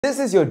This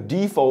is your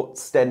default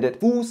standard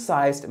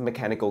full-sized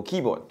mechanical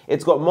keyboard.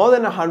 It's got more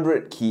than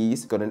 100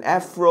 keys, got an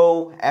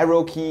F-row,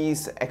 arrow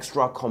keys,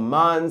 extra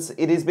commands.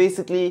 It is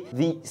basically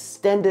the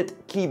standard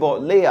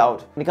keyboard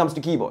layout when it comes to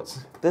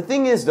keyboards. The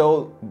thing is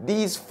though,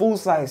 these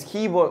full-size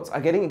keyboards are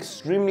getting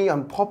extremely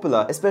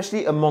unpopular,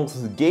 especially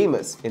amongst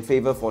gamers, in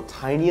favor for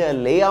tinier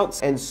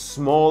layouts and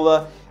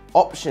smaller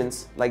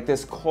options like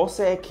this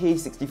Corsair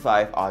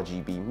K65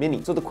 RGB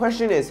Mini. So the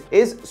question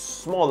is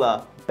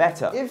smaller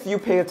better? If you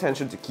pay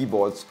attention to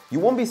keyboards, you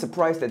won't be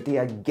surprised that they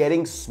are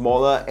getting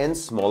smaller and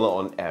smaller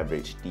on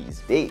average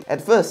these days.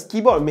 At first,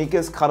 keyboard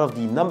makers cut off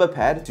the number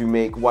pad to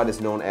make what is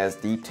known as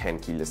the 10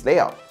 keyless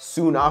layout.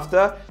 Soon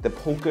after, the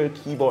poker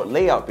keyboard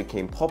layout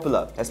became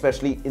popular,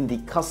 especially in the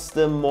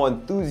custom, more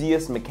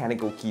enthusiast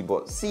mechanical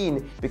keyboard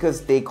scene,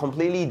 because they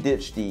completely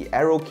ditched the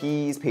arrow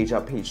keys, page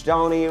up, page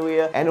down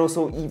area, and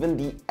also even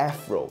the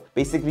F-row,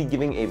 basically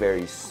giving a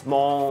very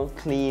small,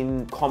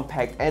 clean,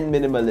 compact, and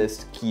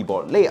minimalist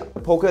keyboard layout. The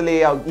poker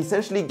layout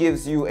essentially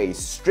gives you a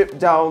stripped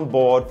down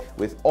board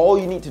with all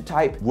you need to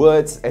type,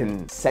 words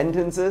and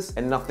sentences,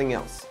 and nothing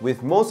else,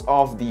 with most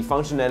of the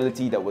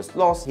functionality that was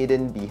lost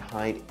hidden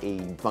behind a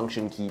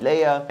function key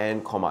layer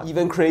and comma.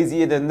 Even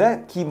crazier than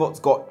that, keyboards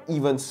got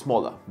even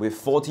smaller, with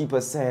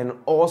 40%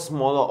 or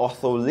smaller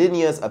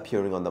ortholinears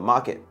appearing on the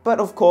market. But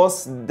of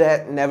course,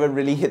 that never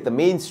really hit the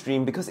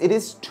mainstream because it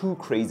is too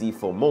crazy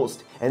for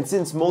most. And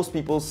since most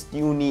people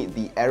still need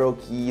the arrow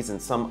keys and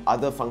some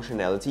other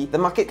functionality, the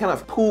market kind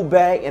of pulled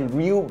back and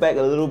reeled back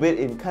a little bit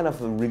in kind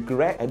of a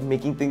regret at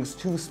making things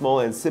too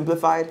small and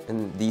simplified.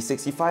 And the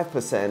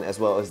 65% as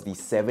well as the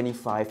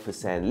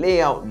 75%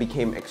 layout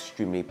became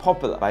extremely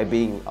popular by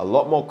being a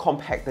lot more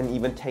compact than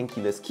even 10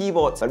 keyless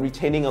keyboards, but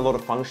retaining a lot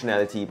of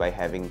functionality by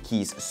having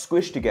keys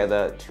squished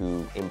together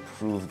to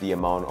improve the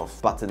amount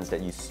of buttons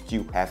that you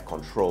still have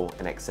control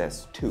and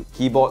access to.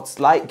 Keyboards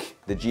like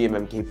the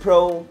GMMK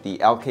Pro, the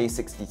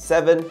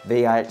LK67,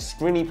 they are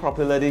extremely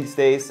popular these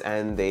days,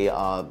 and they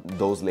are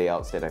those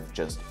layouts that I've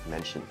just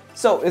mentioned.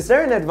 So, is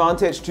there an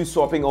advantage to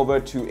swapping over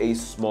to a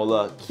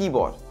smaller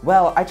keyboard?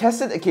 Well, I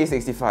tested a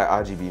K65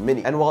 RGB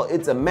Mini, and while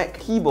it's a Mac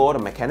keyboard, a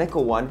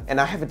mechanical one, and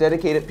I have a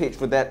dedicated page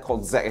for that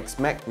called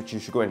ZXTECH, which you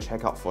should go and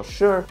check out for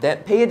sure,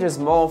 that page is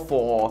more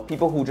for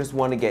people who just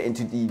want to get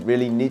into the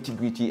really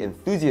nitty-gritty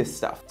enthusiast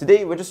stuff.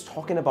 Today, we're just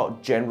talking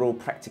about general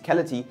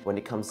practicality when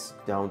it comes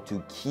down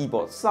to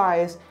keyboard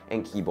size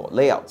and keyboard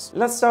layouts.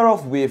 Let's start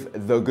off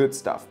with the good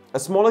stuff. A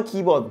smaller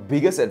keyboard's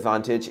biggest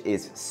advantage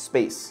is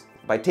space.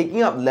 By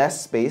taking up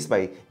less space,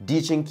 by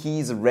ditching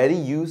keys already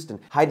used and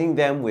hiding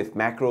them with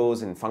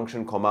macros and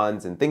function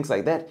commands and things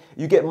like that,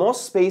 you get more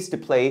space to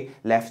play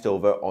left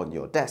over on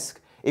your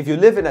desk. If you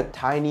live in a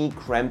tiny,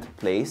 cramped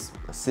place,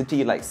 a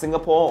city like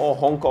Singapore or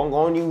Hong Kong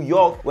or New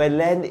York, where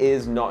land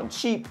is not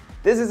cheap,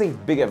 this is a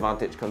big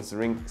advantage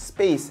considering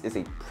space is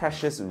a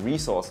precious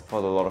resource for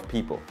a lot of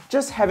people.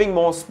 Just having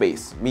more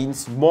space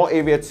means more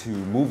area to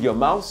move your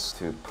mouse,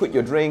 to put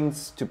your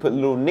drinks, to put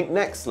little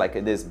knickknacks like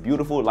this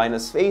beautiful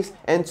Linus face,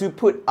 and to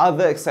put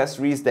other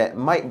accessories that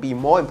might be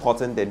more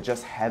important than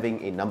just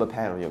having a number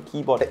pad on your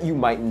keyboard that you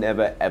might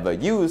never ever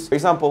use. For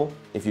example,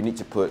 if you need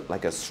to put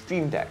like a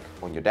Stream Deck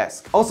on your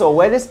desk. Also,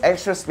 where this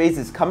extra space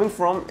is coming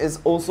from is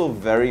also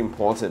very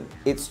important.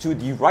 It's to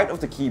the right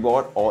of the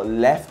keyboard or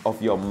left of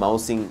your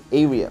mousing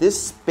area.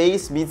 This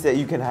space means that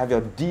you can have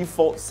your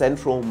default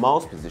central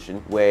mouse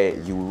position where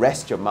you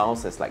rest your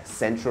mouse as like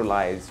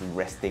centralized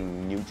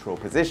resting neutral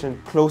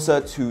position closer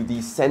to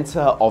the center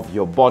of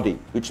your body,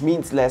 which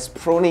means less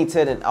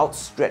pronated and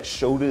outstretched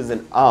shoulders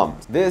and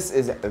arms. This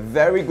is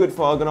very good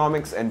for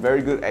ergonomics and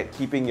very good at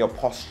keeping your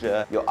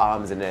posture, your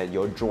arms and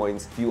your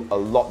joints feel a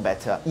lot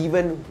better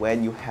even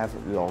when you have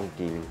long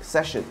gaming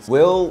sessions.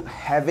 Will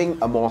having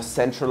a more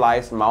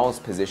centralized mouse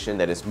position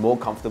that is more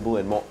comfortable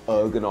and more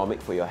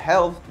ergonomic for your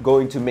health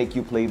going to make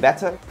you play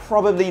better?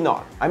 Probably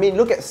not. I mean,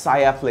 look at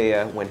Saya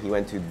Player when he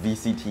went to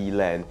VCT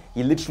LAN.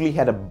 He literally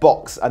had a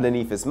box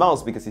underneath his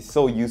mouse because he's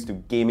so used to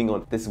gaming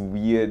on this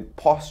weird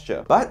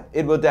posture. But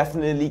it will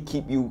definitely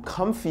keep you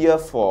comfier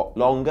for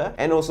longer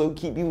and also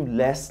keep you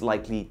less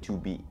likely to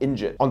be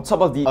injured. On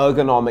top of the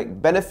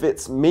ergonomic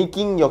benefits,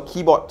 making your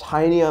keyboard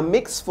tinier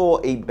makes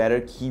for a better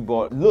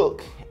keyboard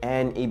look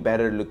and a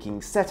better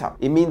looking setup.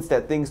 It means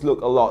that things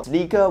look a lot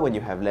sleeker when you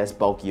have less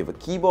bulky of a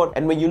keyboard,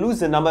 and when you lose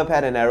the number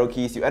pad and arrow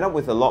keys, you end up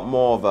with a lot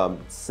more of a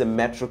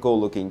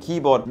symmetrical looking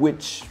keyboard,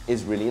 which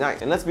is really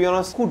nice. And let's be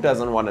honest, who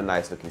doesn't want a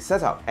nice looking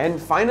setup?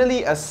 And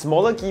finally, a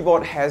smaller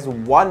keyboard has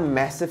one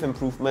massive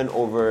improvement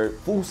over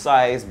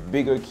full-size,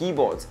 bigger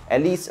keyboards,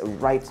 at least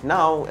right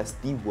now as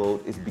the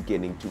world is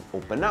beginning to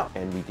open up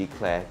and we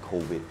declare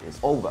COVID is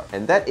over.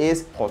 And that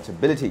is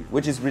portability,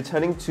 which is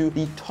returning to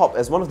the top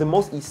as one of the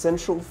most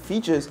essential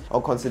features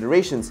or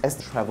considerations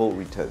as travel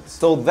returns.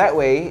 So that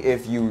way,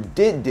 if you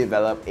did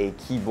develop a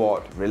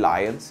keyboard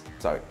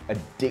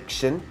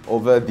addiction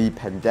over the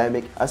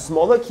pandemic, a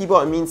smaller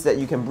keyboard means that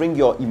you can bring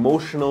your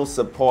emotional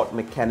support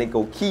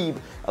mechanical key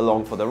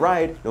along for the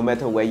ride, no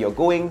matter where you're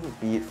going,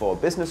 be it for a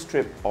business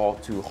trip or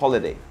to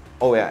holiday.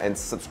 Oh yeah, and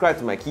subscribe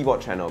to my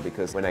keyboard channel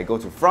because when I go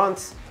to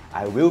France,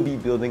 I will be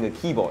building a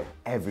keyboard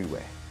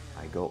everywhere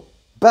I go.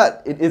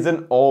 But it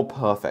isn't all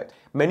perfect.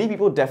 Many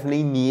people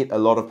definitely need a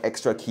lot of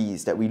extra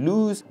keys that we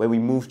lose when we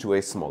move to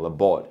a smaller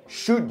board.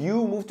 Should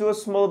you move to a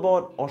smaller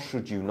board or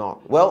should you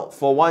not? Well,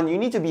 for one, you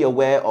need to be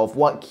aware of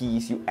what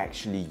keys you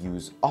actually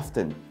use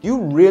often. Do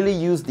you really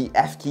use the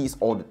F keys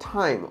all the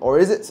time? Or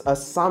is it a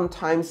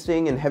sometimes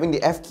thing and having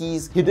the F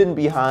keys hidden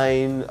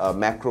behind a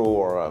macro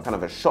or a kind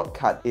of a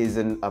shortcut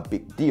isn't a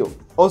big deal?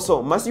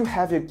 Also, must you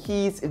have your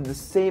keys in the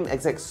same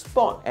exact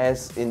spot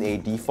as in a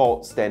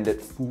default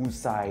standard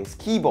full-size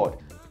keyboard?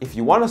 If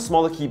you want a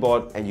smaller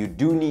keyboard and you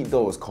do need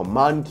those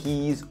command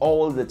keys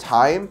all the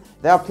time,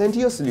 there are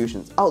plenty of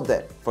solutions out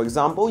there. For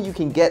example, you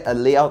can get a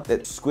layout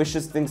that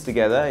squishes things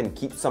together and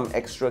keeps some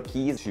extra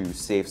keys to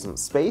save some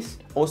space.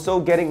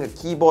 Also, getting a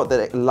keyboard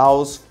that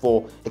allows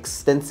for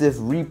extensive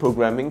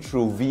reprogramming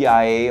through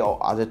VIA or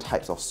other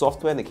types of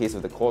software. In the case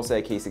of the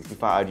Corsair K65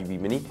 RGB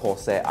Mini,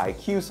 Corsair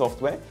iQ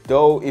software.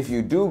 Though if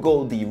you do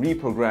go the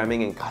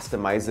reprogramming and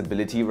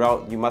customizability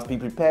route, you must be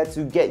prepared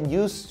to get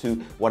used to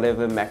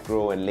whatever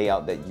macro and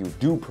layout that you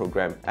do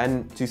program.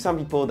 And to some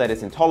people that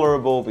is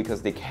intolerable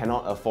because they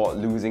cannot afford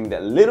losing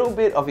that little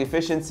bit of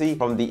efficiency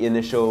from the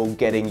initial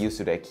getting used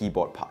to their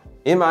keyboard part.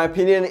 In my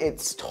opinion,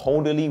 it's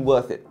totally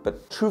worth it.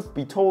 But truth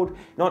be told,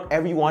 not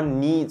everyone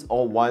needs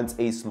or wants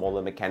a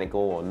smaller mechanical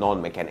or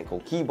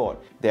non-mechanical keyboard.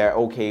 They're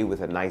okay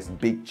with a nice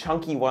big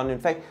chunky one. In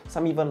fact,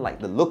 some even like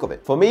the look of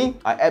it. For me,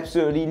 I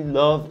absolutely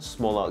love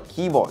smaller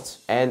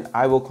keyboards. And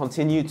I will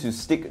continue to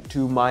stick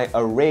to my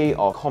array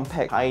of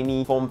compact,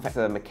 tiny form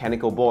factor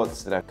mechanical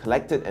boards that I've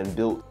collected and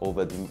built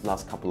over the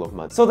last couple of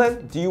months. So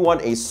then, do you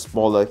want a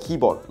smaller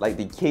keyboard like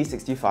the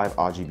K65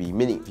 RGB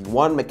Mini? If you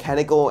want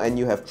mechanical and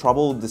you have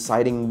trouble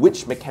deciding which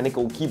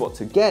mechanical keyboard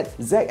to get,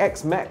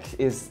 ZXTECH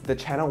is the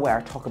channel where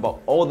I talk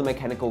about all the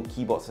mechanical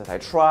keyboards that I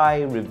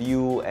try,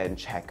 review, and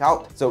check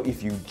out. So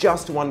if you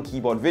just want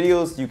keyboard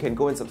videos, you can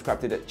go and subscribe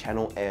to that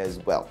channel as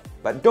well.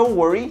 But don't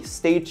worry,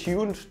 stay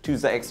tuned to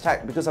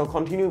ZXTECH because I'll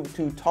continue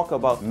to talk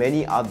about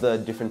many other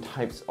different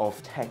types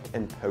of tech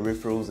and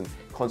peripherals and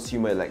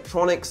consumer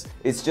electronics.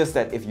 It's just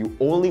that if you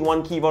only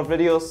want keyboard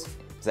videos,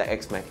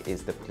 ZXTECH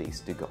is the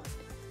place to go.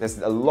 There's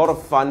a lot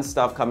of fun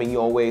stuff coming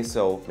your way,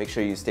 so make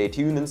sure you stay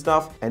tuned and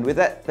stuff. And with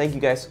that, thank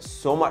you guys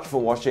so much for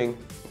watching.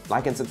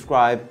 Like and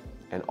subscribe,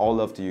 and all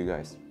love to you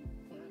guys.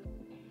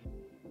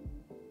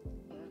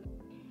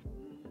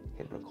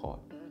 Hit record.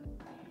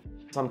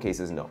 Some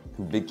cases, no.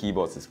 Big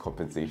keyboards is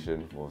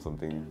compensation for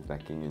something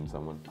lacking in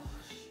someone.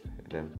 Then